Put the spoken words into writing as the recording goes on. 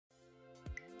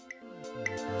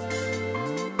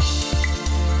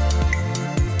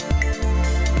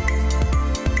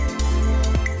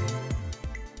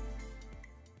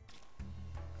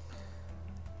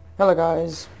Hello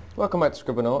guys, welcome back to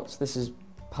Scribblenauts. This is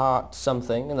part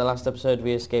something. In the last episode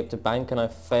we escaped a bank and I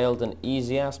failed an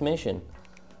easy ass mission.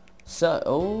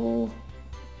 So,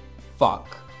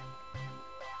 fuck.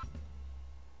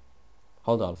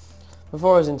 Hold on.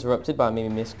 Before I was interrupted by me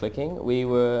misclicking, we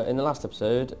were, in the last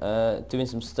episode, doing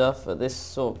some stuff at this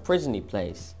sort of prison-y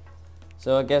place.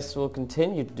 So I guess we'll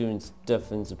continue doing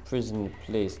stuff in the prison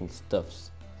place and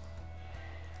stuffs.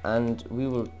 And we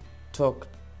will talk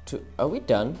to... Are we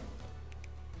done?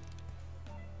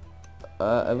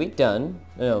 Are we done?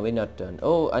 No, we're not done.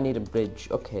 Oh, I need a bridge.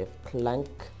 Okay, plank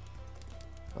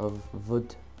of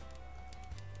wood.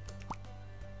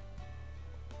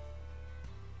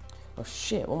 Oh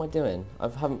shit, what am I doing? I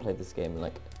haven't played this game in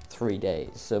like 3 days,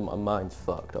 so my mind's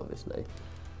fucked, obviously.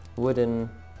 Wooden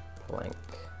plank.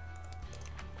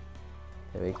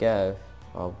 There we go.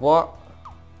 Oh, what?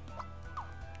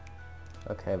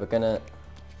 Okay, we're gonna...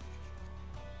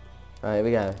 Right, here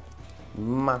we go.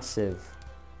 Massive.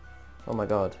 Oh my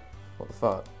god. What the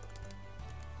fuck?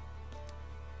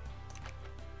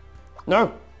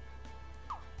 No!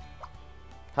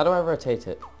 How do I rotate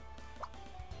it?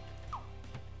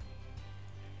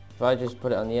 If I just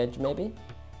put it on the edge, maybe?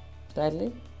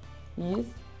 Slightly? Yes?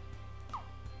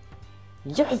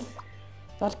 Yes!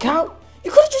 That count? You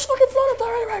could've just fucking flown up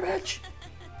there anyway, bitch!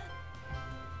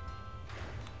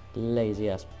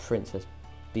 Lazy ass princess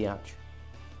biatch.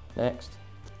 Next.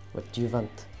 What do you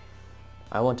want?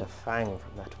 I want a fang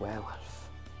from that werewolf.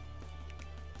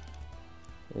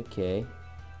 Okay.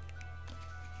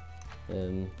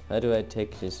 How do I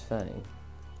take this fang?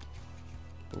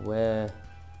 Where?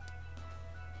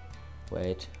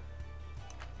 Wait.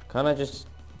 Can't I just...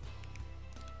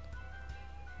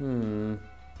 I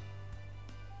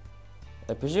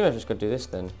presume I've just got to do this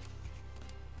then.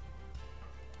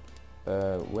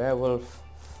 Werewolf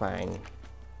fang.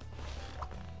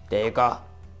 There you go.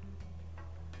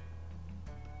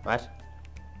 What?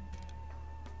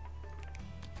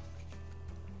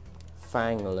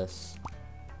 Fangless.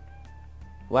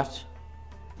 What?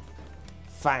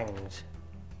 Fangs.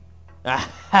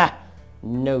 Aha!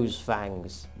 Nose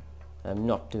fangs. I'm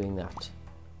not doing that.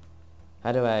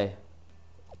 How do I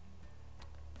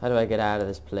get out of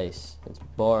this place? It's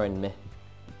boring me.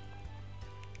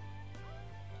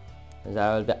 Is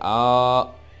that a bit?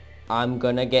 Oh, I'm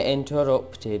gonna get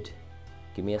interrupted.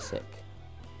 Give me a sec.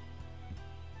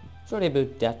 Sorry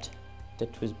about that.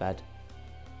 That was bad.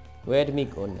 Where did me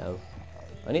go now?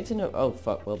 I need to know. Oh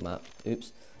fuck, world map.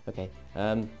 Oops. Okay.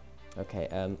 Okay. We're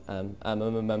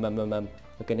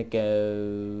gonna go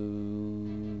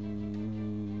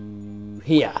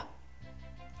here.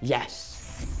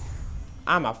 Yes.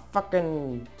 I'm a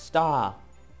fucking star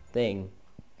thing.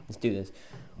 Let's do this.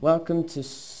 Welcome to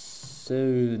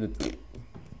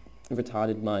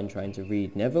retarded mind trying to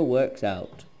read never works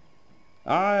out.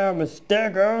 I am a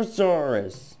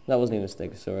Stegosaurus. That wasn't even a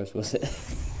Stegosaurus, was it?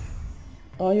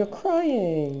 Oh, you're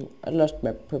crying. I lost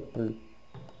my purple.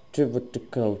 Can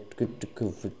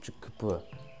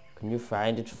you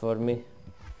find it for me?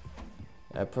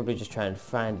 I'll probably just try and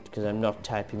find it because I'm not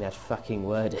typing that fucking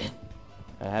word in.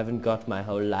 I haven't got my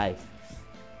whole life.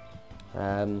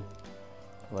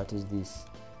 What is this?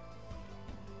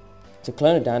 To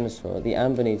clone a dinosaur, the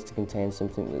amber needs to contain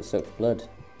something that sucks blood.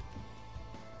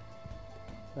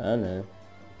 I don't know.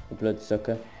 A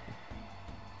bloodsucker.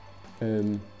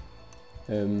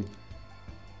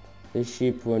 This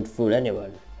sheep won't fool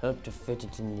anyone. Help to fit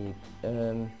it in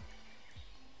the...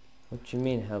 What do you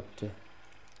mean help to...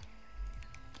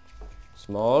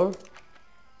 Small?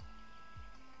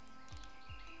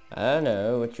 I don't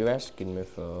know what you're asking me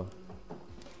for.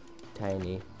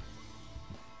 Tiny.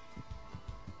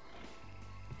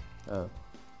 Oh.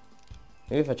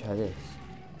 Maybe if I try this.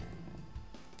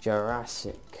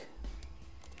 Jurassic.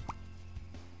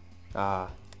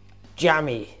 Ah.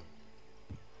 Jammy.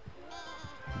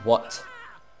 What?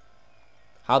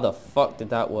 How the fuck did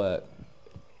that work?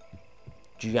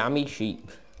 Jammy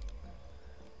sheep.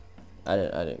 I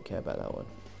don't care about that one.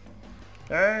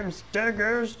 I'm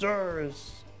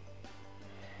Stegosaurus.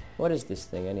 What is this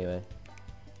thing anyway?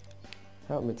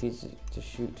 Help me teach it to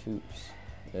shoot hoops.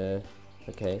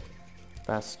 Okay.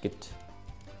 Basket.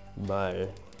 Ball.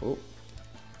 Oh.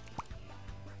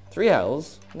 3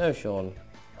 L's? No, Sean.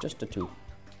 Just a 2.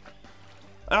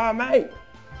 Oh, mate!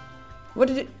 What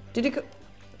did it go?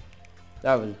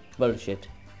 That was bullshit.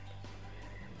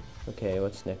 Okay,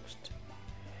 what's next?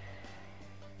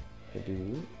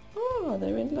 Oh,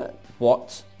 they're in that.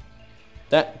 What?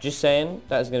 That, just saying,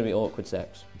 that is going to be awkward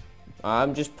sex.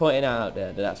 I'm just pointing out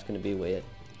there that that's going to be weird.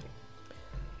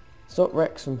 Stop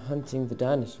Rex from hunting the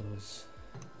dinosaurs.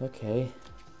 Okay.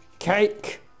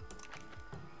 Cake!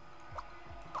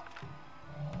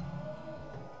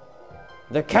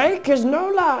 The cake is no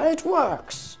lie, it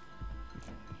works!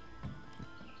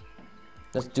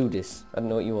 Let's do this. I don't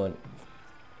know what you want.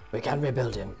 We can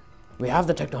rebuild him. We have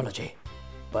the technology.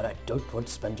 But I don't want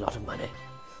to spend a lot of money.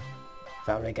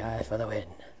 Family Guy for the win.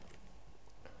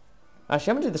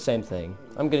 Actually, I'm going to do the same thing.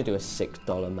 I'm going to do a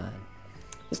 $6 man.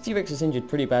 This T-Rex is injured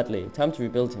pretty badly. Time to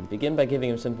rebuild him. Begin by giving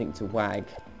him something to wag.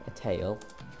 A tail.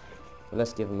 Well,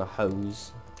 let's give him a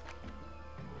hose.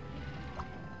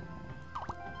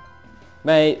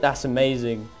 Mate, that's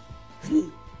amazing.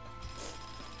 The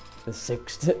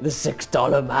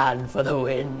 $6 man for the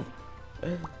win.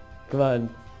 Come on.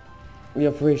 The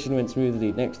operation went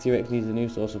smoothly. Next T-Rex needs a new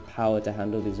source of power to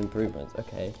handle these improvements.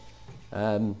 Okay.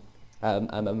 A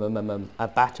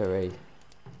battery.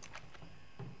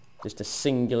 Just a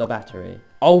singular battery.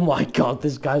 Oh my god,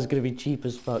 this guy's gonna be cheap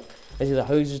as fuck. I see the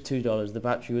hose was $2, the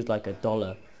battery was like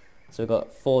 $1. So we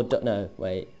got no,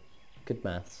 wait. Good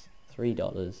maths.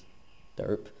 $3.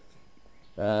 Derp.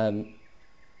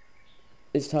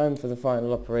 It's time for the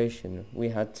final operation. We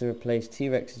had to replace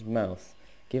T-Rex's mouth.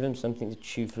 Give him something to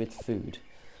chew with food.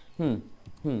 Something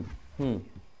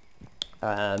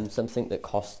that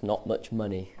costs not much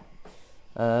money.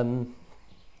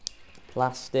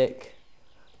 Plastic.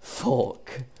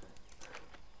 Fork.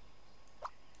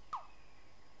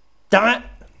 Damn it!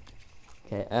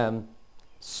 Okay,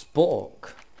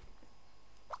 spork.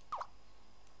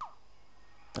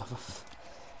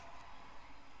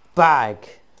 Bag.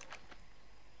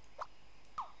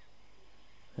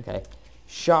 Okay.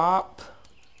 Sharp.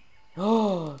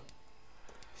 Oh,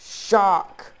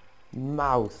 shark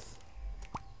mouth.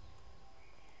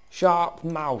 Sharp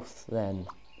mouth, then.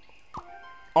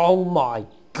 Oh my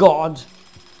god.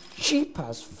 Cheap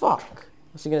as fuck.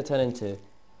 What's he gonna turn into?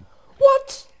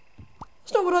 What?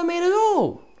 That's not what I made at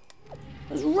all.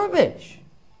 That's rubbish.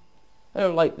 I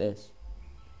don't like this.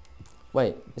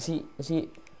 Wait, is he?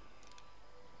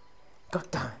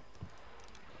 God damn it.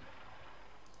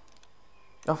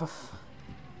 Oh,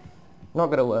 not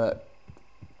gonna work.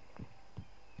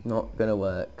 Not gonna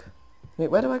work. Wait,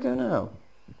 where do I go now?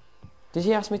 Did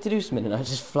he ask me to do something and I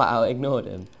just flat out ignored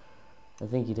him? I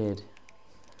think he did.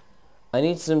 I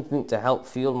need something to help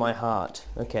fuel my heart.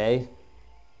 Okay.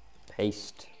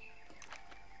 Paste.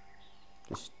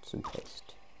 Just some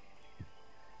paste.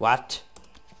 What?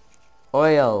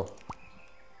 Oil.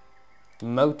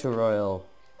 Motor oil.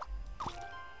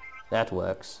 That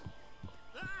works.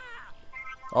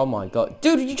 Oh my god.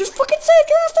 Dude, did you just fucking save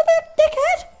your ass to that,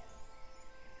 dickhead?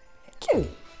 Thank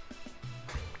you.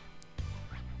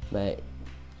 Mate,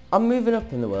 I'm moving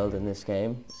up in the world in this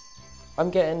game. I'm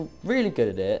getting really good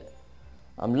at it.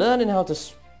 I'm learning how to...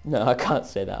 No, I can't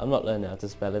say that. I'm not learning how to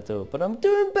spell at all. But I'm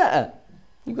doing better.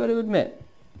 You got to admit.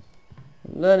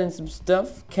 I'm learning some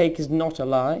stuff. Cake is not a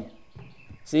lie.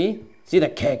 See? See, the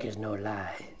cake is no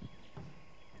lie.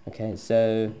 Okay,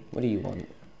 so... What do you want?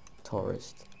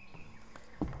 Tourist.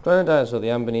 Clone a dinosaur.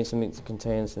 The amber needs something to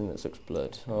contain something that sucks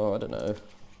blood. Oh, I don't know.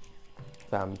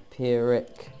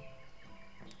 Vampiric.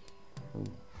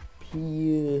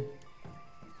 Vampiric.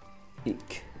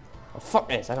 Oh, fuck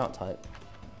this. I can't type.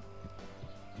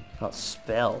 Can't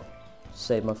spell.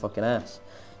 Save my fucking ass.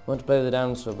 I want to play with the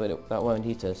dinosaur, but that won't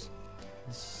eat us.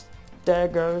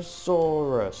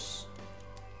 Stegosaurus.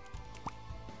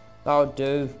 That'll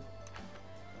do.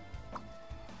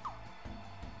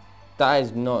 That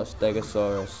is not a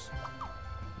Stegosaurus.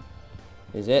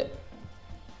 Is it?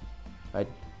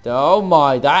 Oh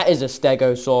my, that is a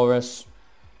Stegosaurus.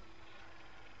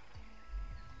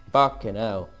 Fucking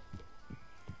hell.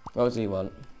 What does he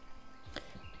want?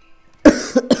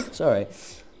 Sorry.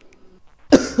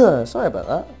 Sorry about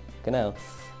that. Fucking hell.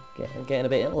 Getting a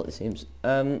bit ill, it seems.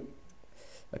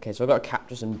 Okay, so I've got to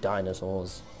capture some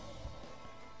dinosaurs.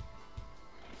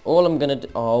 All I'm gonna do...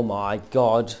 Oh my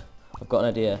god. I've got an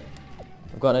idea.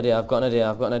 I've got an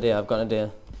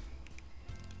idea.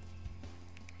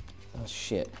 Oh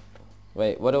shit.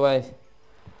 Wait, what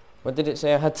did it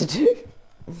say I had to do?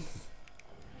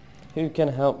 Who can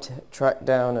help track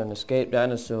down an escaped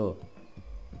dinosaur?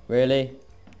 Really?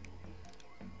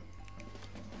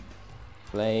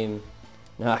 Flame.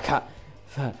 No, I can't.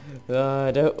 Oh,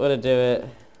 I don't want to do it.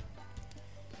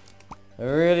 I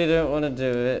really don't want to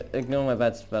do it. Ignore my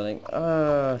bad spelling.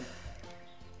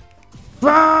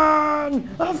 Run!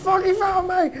 Oh fuck, he found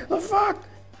me! Oh fuck!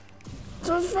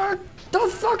 Oh fuck! Oh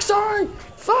fuck, sorry!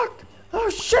 Fuck! Oh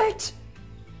shit!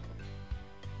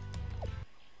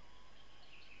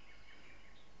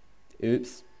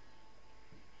 Oops.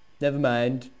 Never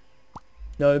mind.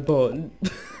 Not important.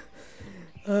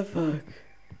 Oh fuck.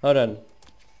 Hold on.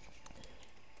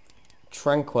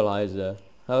 Tranquilizer.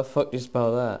 How the fuck do you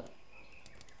spell that?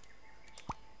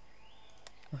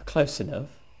 Close enough.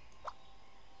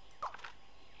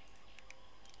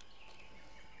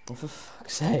 Oh, for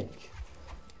fuck's sake.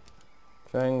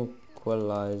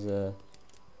 Tranquilizer.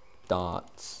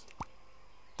 Darts.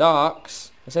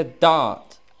 Darks? I said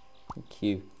dart. Thank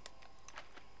you.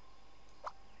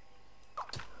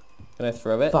 Can I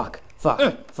throw it? Fuck.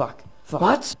 Fuck.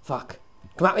 What? Fuck.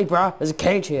 Come at me, bruh. There's a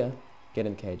cage here. Get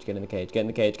in the cage, get in the cage, get in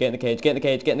the cage, get in the cage, get in the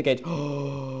cage, get in the cage.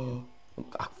 Oh,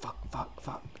 fuck.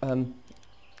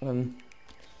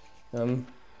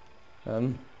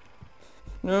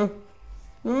 No.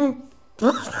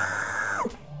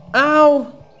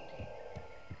 Ow!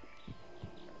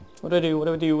 What do I do? What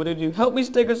do I do? What do I do? Help me,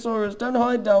 Stegosaurus! Don't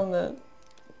hide down there!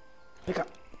 Pick up!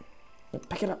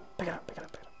 Pick it up! Pick it up! Pick it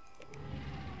up! Pick it up!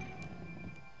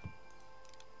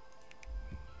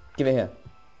 Give it here.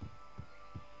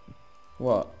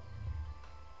 What?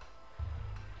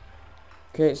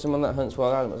 Okay, someone that hunts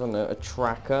wild animals. I don't know. A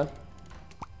tracker.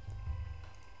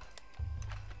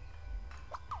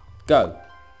 Go.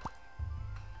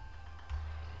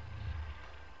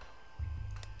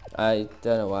 I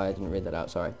don't know why I didn't read that out,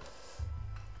 sorry.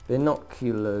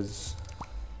 Binoculars.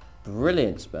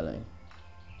 Brilliant spelling.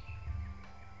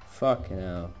 Fucking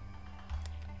hell.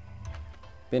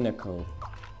 Binnacle.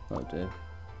 That'll do.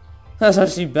 That's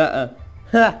actually better.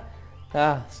 Ha!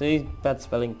 Ah, see? Bad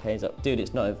spelling pays up. Dude,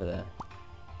 it's not over there.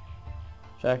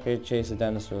 Tracker, chase a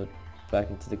dinosaur back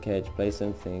into the cage. Play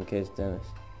something in case Dennis.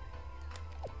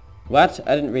 What?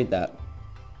 I didn't read that.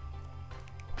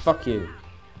 Fuck you.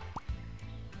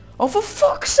 Oh, for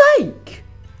fuck's sake!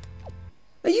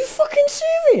 Are you fucking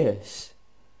serious?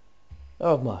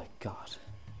 Oh my god.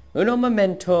 Uno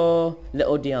momento,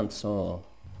 little dinosaur.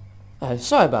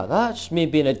 Sorry about that, just me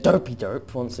being a dopey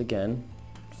dope once again.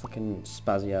 Fucking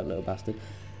spazzy out little bastard.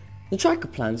 The tracker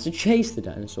plans to chase the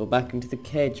dinosaur back into the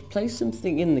cage. Place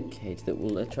something in the cage that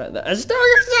will attract the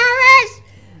Stegosaurus!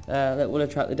 That will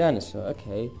attract the dinosaur.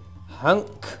 Okay.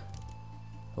 Hunk.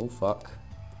 Oh fuck.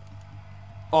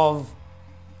 Of.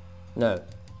 No.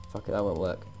 Fuck it, that won't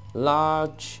work.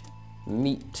 Large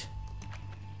meat.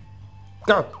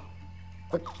 Go!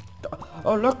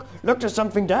 Oh look! Look, there's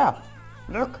something there!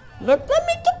 Look! Look! Let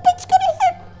me the bit's gonna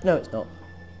hit! No, it's not.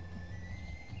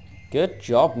 Good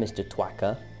job, Mr.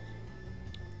 Twacker.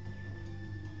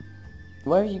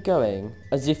 Where are you going?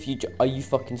 As if you... Are you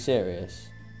fucking serious?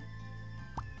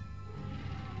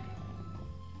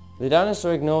 The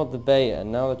dinosaur ignored the bait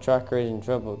and now the tracker is in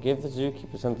trouble. Give the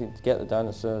zookeeper something to get the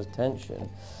dinosaur's attention.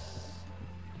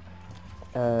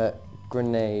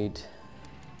 Grenade.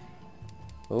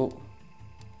 Oh.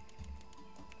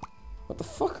 What the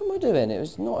fuck am I doing? It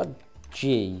was not a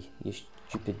G, you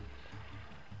stupid...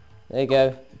 There you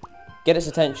go. Get its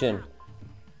attention.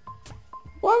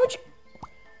 Why would you...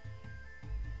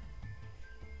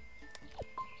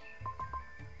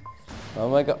 Oh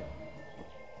my god.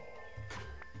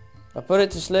 I put it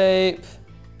to sleep.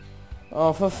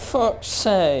 Oh, for fuck's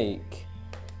sake.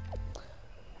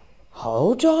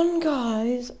 Hold on,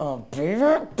 guys. I'll be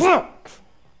right back.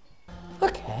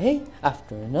 Okay,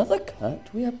 after another cut,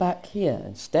 we are back here,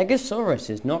 and Stegosaurus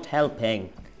is not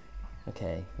helping.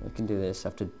 Okay, we can do this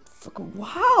after fucking...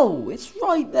 Wow, it's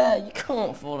right there. You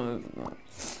can't fall over.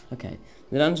 Okay,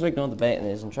 the dinosaur ignored the bait and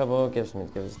is in trouble. Give something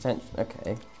to give his attention.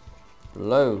 Okay.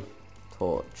 Blow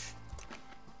torch.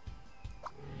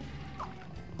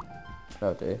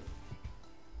 That'll do.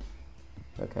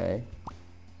 Okay.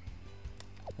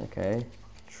 Okay.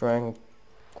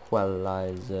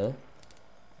 Tranquilizer.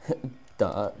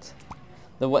 Dart.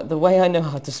 The way I know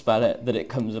how to spell it, that it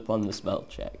comes up on the spell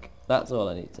check. That's all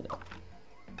I need to know.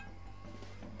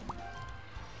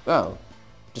 Oh.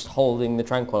 Just holding the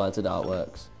tranquilizer dart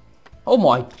works. Oh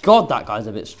my god, that guy's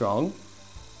a bit strong.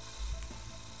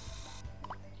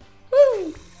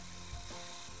 Woo!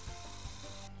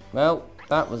 Well,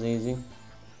 that was easy.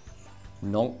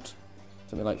 Not.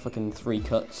 Took me like fucking 3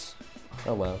 cuts.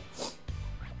 Oh well.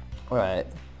 Alright.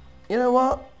 You know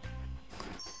what?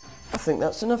 I think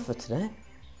that's enough for today.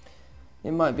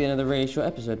 It might be another really short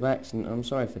episode by accident. I'm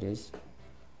sorry if it is.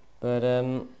 But,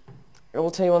 I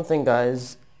will tell you one thing,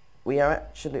 guys. We are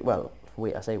actually... Well,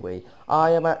 I say we.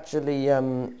 I am actually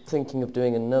thinking of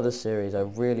doing another series. I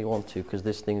really want to, because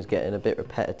this thing's getting a bit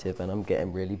repetitive and I'm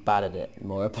getting really bad at it the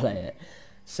more I play it.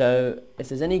 So, if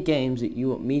there's any games that you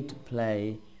want me to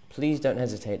play, please don't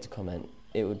hesitate to comment.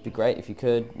 It would be great if you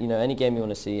could. You know, any game you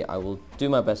want to see, I will do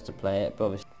my best to play it, but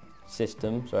obviously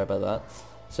system, sorry about that.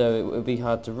 So it would be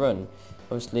hard to run.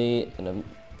 Obviously,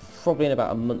 probably in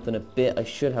about a month and a bit, I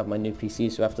should have my new PC,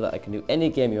 so after that I can do any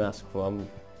game you ask for. I'm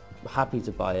happy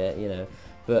to buy it, you know.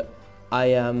 But I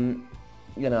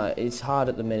you know, it's hard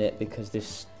at the minute because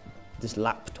this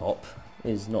laptop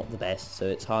is not the best, so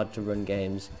it's hard to run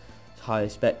games, high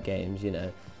spec games, you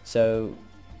know. So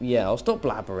yeah, I'll stop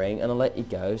blabbering and I'll let you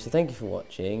go. So thank you for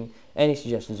watching. Any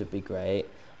suggestions would be great.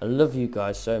 I love you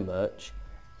guys so much.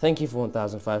 Thank you for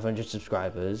 1,500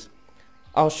 subscribers.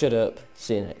 I'll shut up.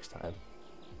 See you next time.